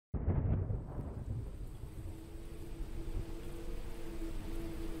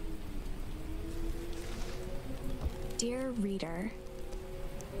Dear reader,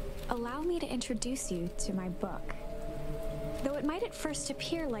 allow me to introduce you to my book. Though it might at first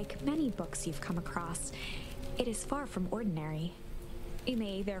appear like many books you've come across, it is far from ordinary. You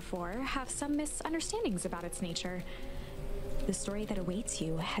may, therefore, have some misunderstandings about its nature. The story that awaits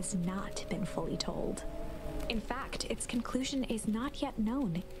you has not been fully told. In fact, its conclusion is not yet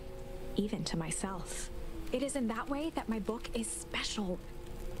known, even to myself. It is in that way that my book is special.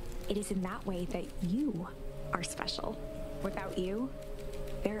 It is in that way that you are special. Without you,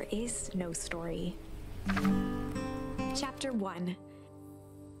 there is no story. Chapter 1.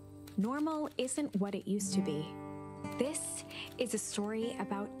 Normal isn't what it used to be. This is a story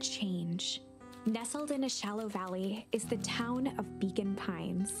about change. Nestled in a shallow valley is the town of Beacon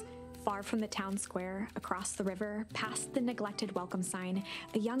Pines. Far from the town square, across the river, past the neglected welcome sign,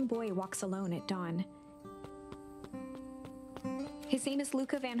 a young boy walks alone at dawn. His name is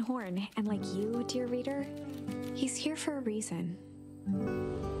Luca Van Horn, and like you, dear reader, he's here for a reason.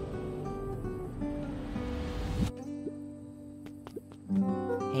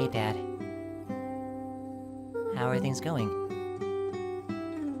 Hey, Dad. How are things going?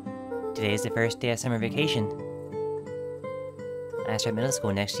 Today is the first day of summer vacation. I start middle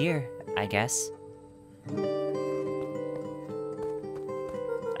school next year, I guess.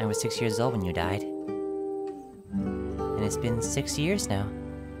 I was 6 years old when you died. And it's been 6 years now.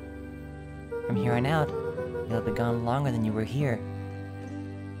 From here on out, you'll be gone longer than you were here.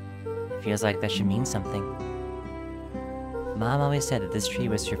 It feels like that should mean something. Mom always said that this tree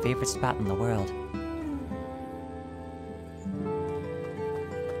was her favorite spot in the world.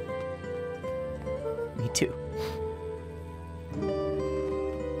 Me too.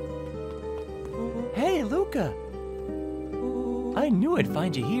 Hey, Luca! I knew I'd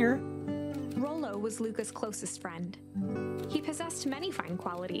find you here. Rollo was Luca's closest friend. He possessed many fine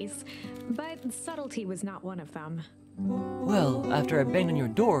qualities, but subtlety was not one of them. Well, after I banged on your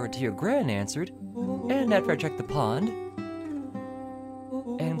door till your gran answered, and after I checked the pond,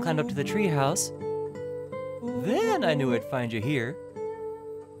 and climbed up to the treehouse, then I knew I'd find you here.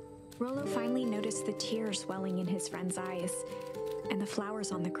 Rollo finally noticed the tears welling in his friend's eyes, and the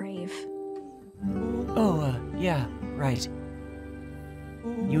flowers on the grave. Oh, yeah, right.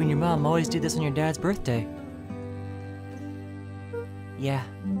 You and your mom always did this on your dad's birthday. Yeah.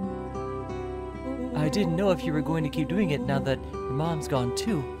 I didn't know if you were going to keep doing it now that your mom's gone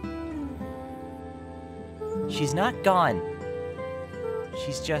too. She's not gone.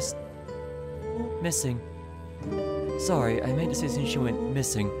 She's just... Missing. Sorry, I meant to say since she went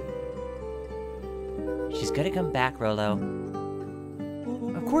missing. She's gonna come back, Rollo.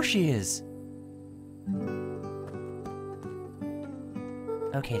 Of course she is.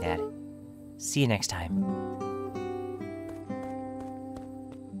 Okay, Dad. See you next time.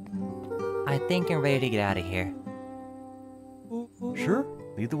 I think I'm ready to get out of here. Sure,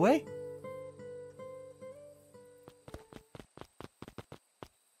 lead the way.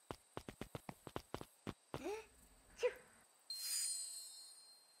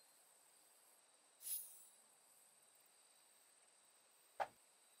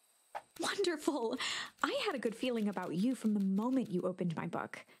 Wonderful! I had a good feeling about you from the moment you opened my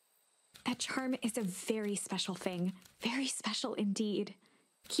book. That charm is a very special thing. Very special indeed.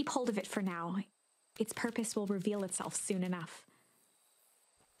 Keep hold of it for now. Its purpose will reveal itself soon enough.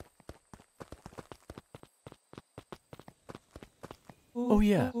 Oh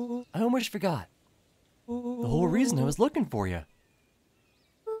yeah, I almost forgot. The whole reason I was looking for you.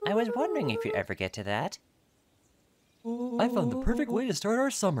 I was wondering if you'd ever get to that. I found the perfect way to start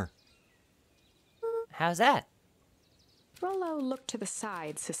our summer. How's that? Rollo looked to the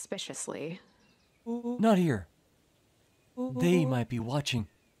side suspiciously. Not here. They might be watching.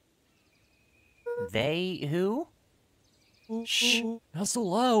 They who? Shh, not so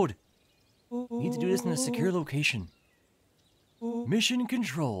loud. Need to do this in a secure location. Mission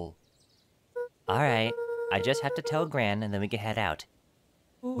control. Alright, I just have to tell Gran and then we can head out.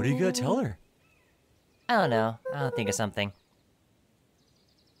 What are you gonna tell her? I don't know, I'll think of something.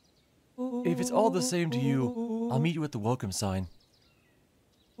 If it's all the same to you, I'll meet you at the welcome sign.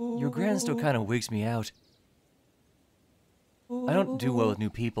 Your gran still kind of wigs me out. I don't do well with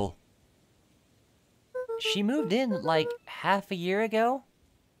new people. She moved in like half a year ago?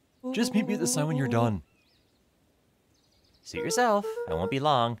 Just meet me at the sign when you're done. Suit yourself, I won't be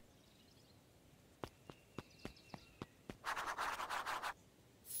long.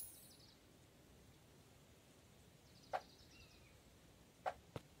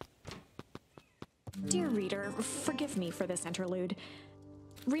 Dear reader, forgive me for this interlude.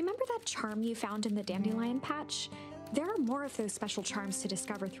 Remember that charm you found in the dandelion patch? There are more of those special charms to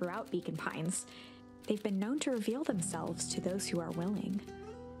discover throughout Beacon Pines. they've been known to reveal themselves to those who are willing.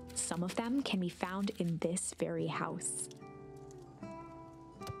 Some of them can be found in this very house.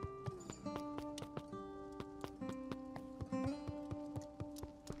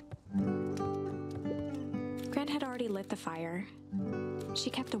 Gran had already lit the fire. She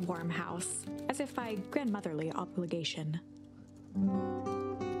kept a warm house, as if by grandmotherly obligation.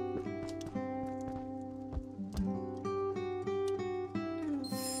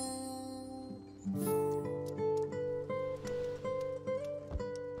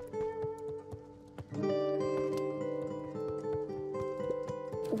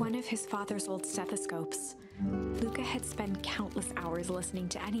 One of his father's old stethoscopes. Luca had spent countless hours listening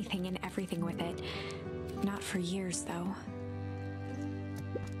to anything and everything with it. Not for years, though.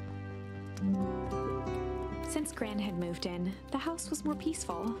 Since Gran had moved in, the house was more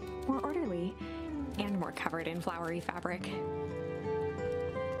peaceful, more orderly, and more covered in flowery fabric.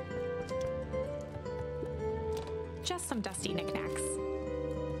 Just some dusty knickknacks.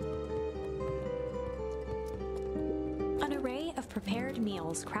 An array of prepared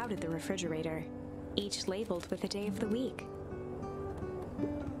meals crowded the refrigerator, each labeled with the day of the week.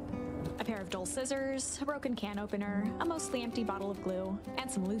 A pair of dull scissors, a broken can opener, a mostly empty bottle of glue, and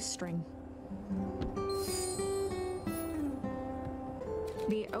some loose string.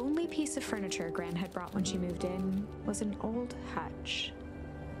 The only piece of furniture Gran had brought when she moved in was an old hutch.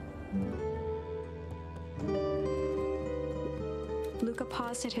 Luca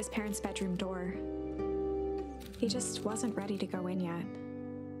paused at his parents' bedroom door. He just wasn't ready to go in yet.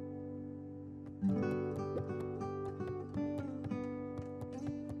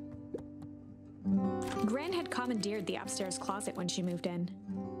 Gran had commandeered the upstairs closet when she moved in.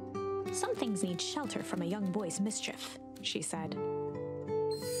 "Some things need shelter from a young boy's mischief," she said.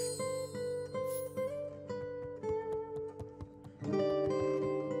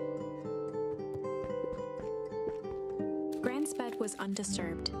 Gran's bed was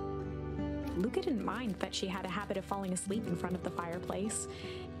undisturbed. Luca didn't mind that she had a habit of falling asleep in front of the fireplace.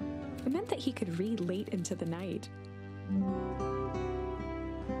 It meant that he could read late into the night.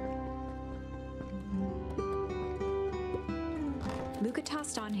 Luca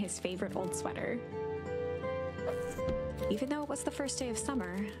tossed on his favorite old sweater. Even though it was the first day of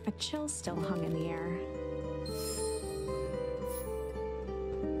summer, a chill still hung in the air.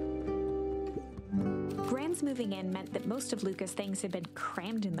 Gran's moving in meant that most of Luca's things had been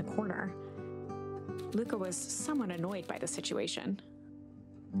crammed in the corner. Luca was somewhat annoyed by the situation.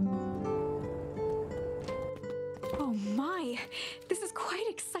 Oh my, this is quite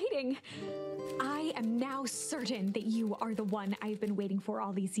exciting. I am now certain that you are the one I've been waiting for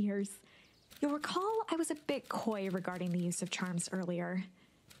all these years. You'll recall I was a bit coy regarding the use of charms earlier.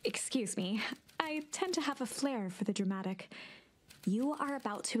 Excuse me, I tend to have a flair for the dramatic. You are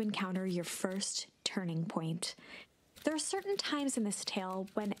about to encounter your first turning point. There are certain times in this tale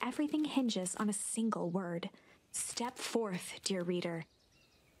when everything hinges on a single word. Step forth, dear reader.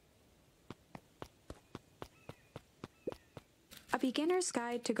 A beginner's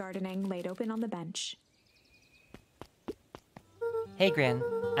guide to gardening laid open on the bench. Hey, Gran.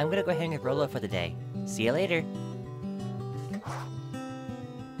 I'm gonna go hang with Rolo for the day. See you later.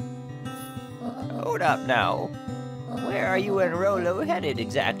 Hold up now. Where are you and Rolo headed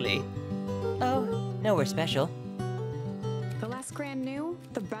exactly? Oh, nowhere special. The less Gran knew,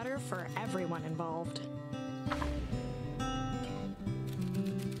 the better for everyone involved.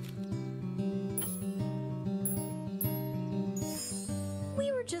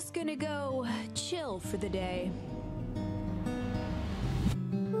 We were just gonna go chill for the day.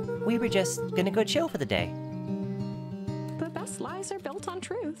 We were just gonna go chill for the day. The best lies are built on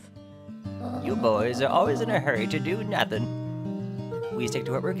truth. You boys are always in a hurry to do nothing. We stick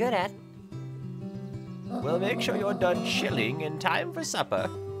to what we're good at. We'll make sure you're done chilling in time for supper.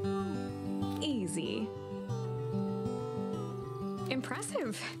 Easy.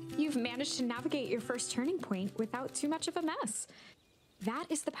 Impressive. You've managed to navigate your first turning point without too much of a mess. That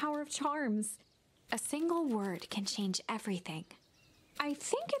is the power of charms. A single word can change everything. I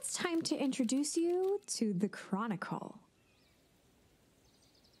think it's time to introduce you to the Chronicle.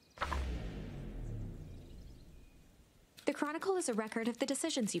 The Chronicle is a record of the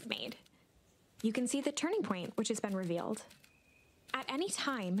decisions you've made. You can see the turning point, which has been revealed. At any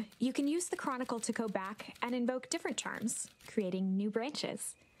time, you can use the Chronicle to go back and invoke different charms, creating new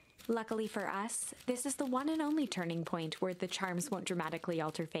branches. Luckily for us, this is the one and only turning point where the charms won't dramatically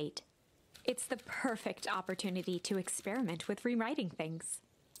alter fate. It's the perfect opportunity to experiment with rewriting things.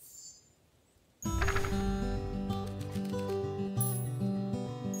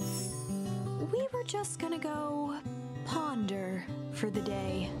 We were just gonna go ponder for the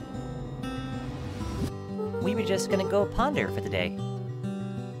day. we were just gonna go ponder for the day.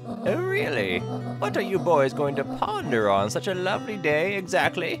 Oh, really? What are you boys going to ponder on such a lovely day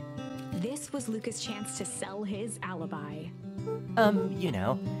exactly? This was Luca's chance to sell his alibi. You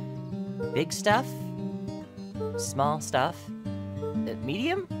know, big stuff, small stuff,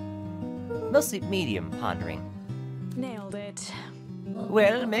 medium? Mostly medium pondering. Nailed it.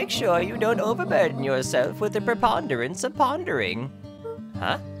 Well, make sure you don't overburden yourself with the preponderance of pondering.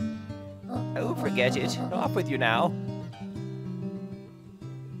 Huh? Oh, forget it. Off with you now.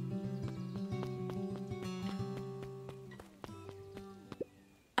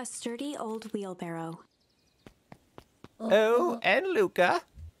 A sturdy old wheelbarrow. Oh, and Luca.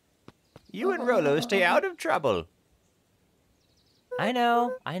 You and Rolo stay out of trouble. I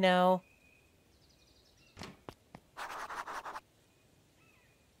know.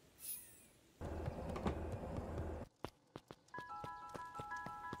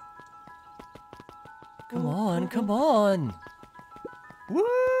 Come on. Woo!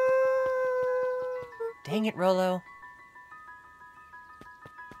 Dang it, Rolo.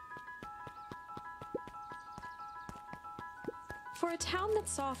 For a town that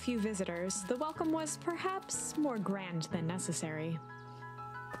saw few visitors, the welcome was perhaps more grand than necessary.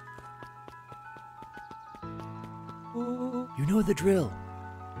 You know the drill.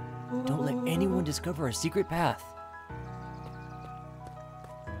 Don't let anyone discover our secret path.